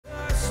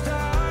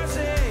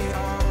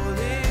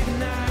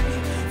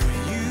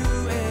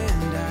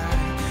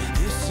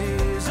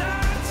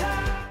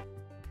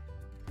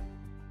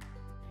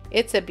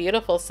It's a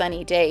beautiful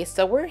sunny day,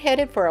 so we're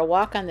headed for a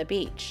walk on the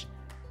beach.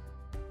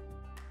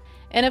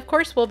 And of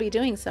course, we'll be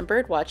doing some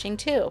bird watching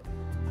too.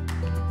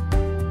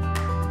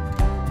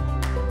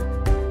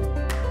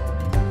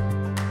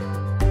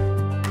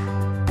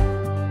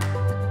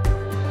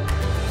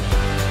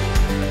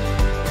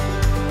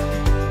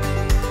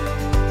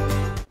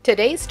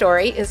 Today's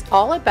story is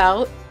all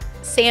about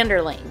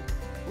Sanderling,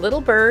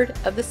 little bird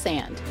of the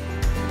sand.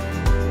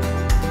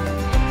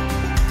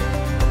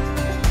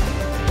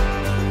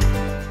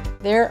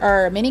 There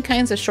are many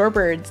kinds of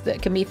shorebirds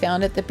that can be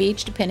found at the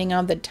beach depending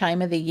on the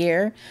time of the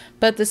year,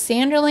 but the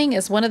Sanderling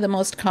is one of the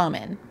most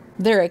common.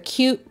 They're a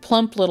cute,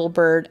 plump little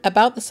bird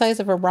about the size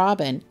of a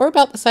robin, or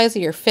about the size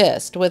of your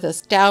fist, with a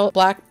stout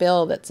black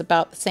bill that's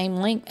about the same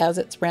length as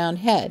its round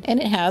head, and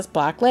it has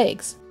black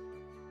legs.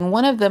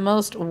 One of the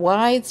most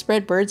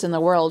widespread birds in the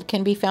world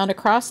can be found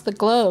across the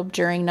globe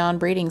during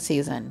non-breeding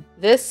season.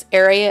 This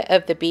area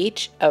of the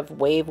beach of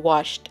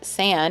wave-washed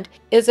sand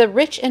is a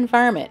rich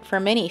environment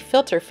for many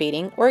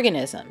filter-feeding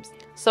organisms.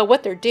 So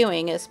what they're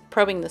doing is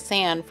probing the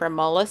sand for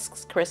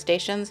mollusks,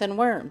 crustaceans, and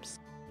worms.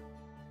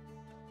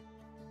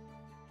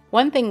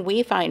 One thing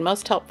we find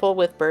most helpful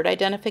with bird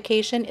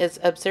identification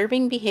is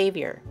observing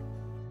behavior.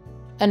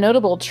 A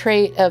notable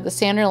trait of the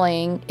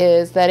Sanderling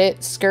is that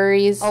it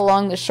scurries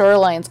along the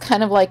shorelines,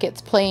 kind of like it's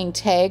playing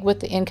tag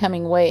with the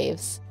incoming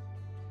waves.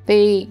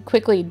 They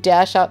quickly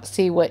dash out to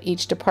see what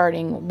each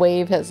departing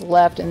wave has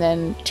left and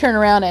then turn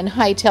around and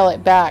hightail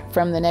it back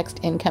from the next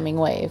incoming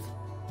wave.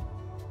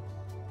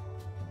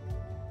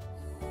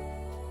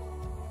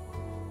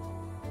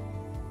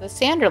 The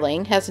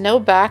Sanderling has no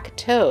back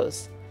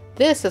toes.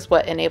 This is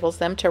what enables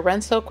them to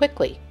run so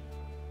quickly.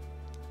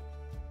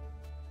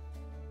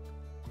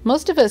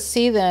 Most of us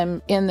see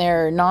them in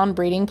their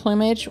non-breeding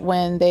plumage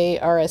when they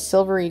are a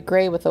silvery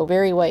gray with a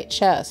very white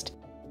chest.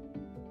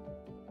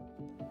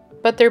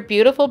 But their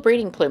beautiful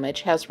breeding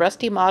plumage has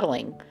rusty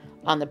mottling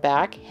on the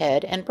back,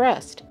 head, and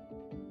breast.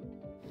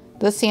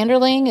 The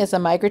Sanderling is a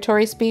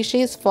migratory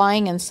species,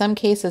 flying in some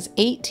cases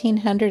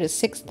 1,800 to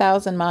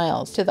 6,000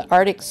 miles to the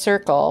Arctic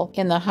Circle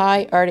in the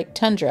high Arctic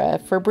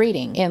tundra for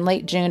breeding in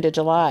late June to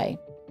July.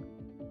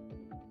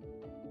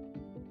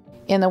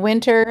 In the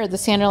winter, the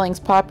Sanderlings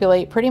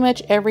populate pretty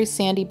much every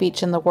sandy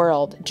beach in the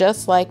world,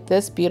 just like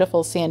this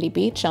beautiful sandy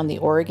beach on the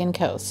Oregon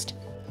coast.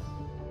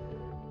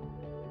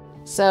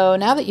 So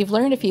now that you've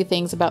learned a few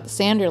things about the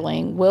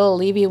Sanderling, we'll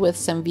leave you with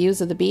some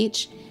views of the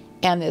beach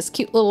and this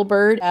cute little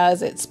bird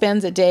as it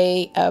spends a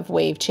day of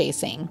wave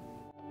chasing.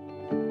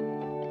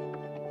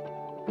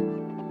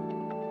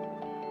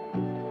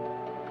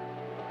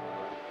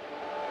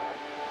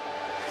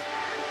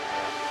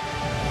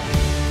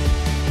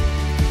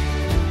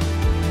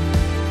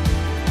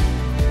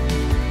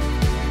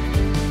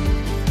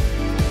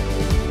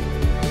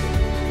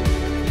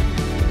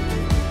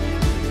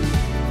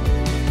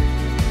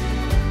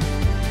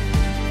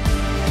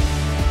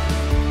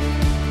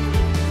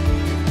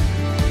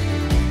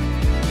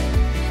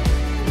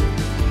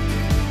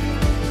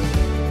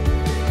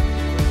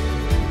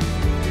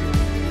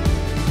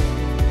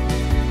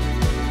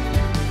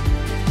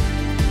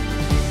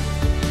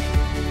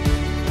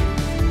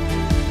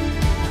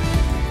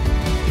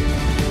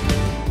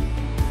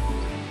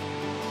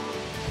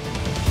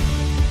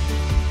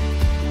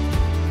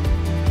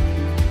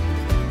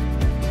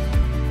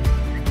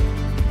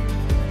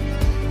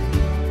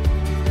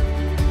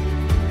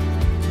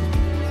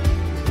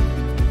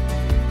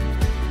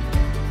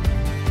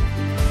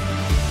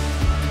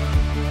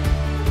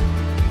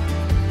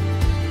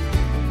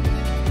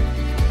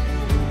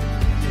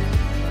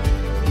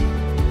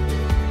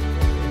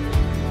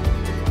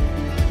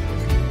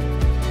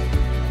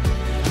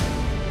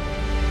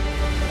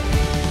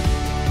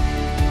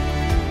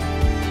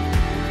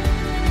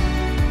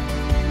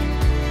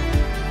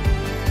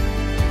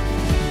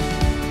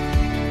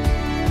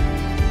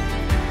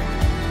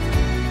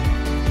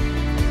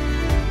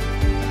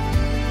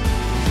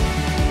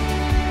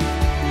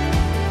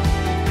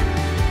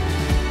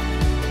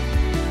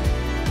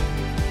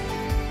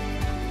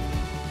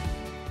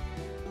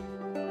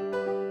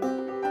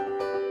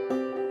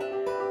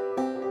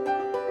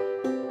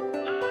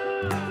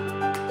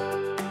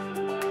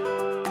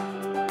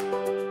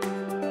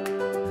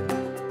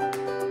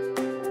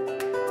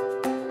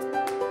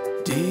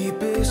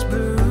 Deepest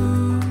blue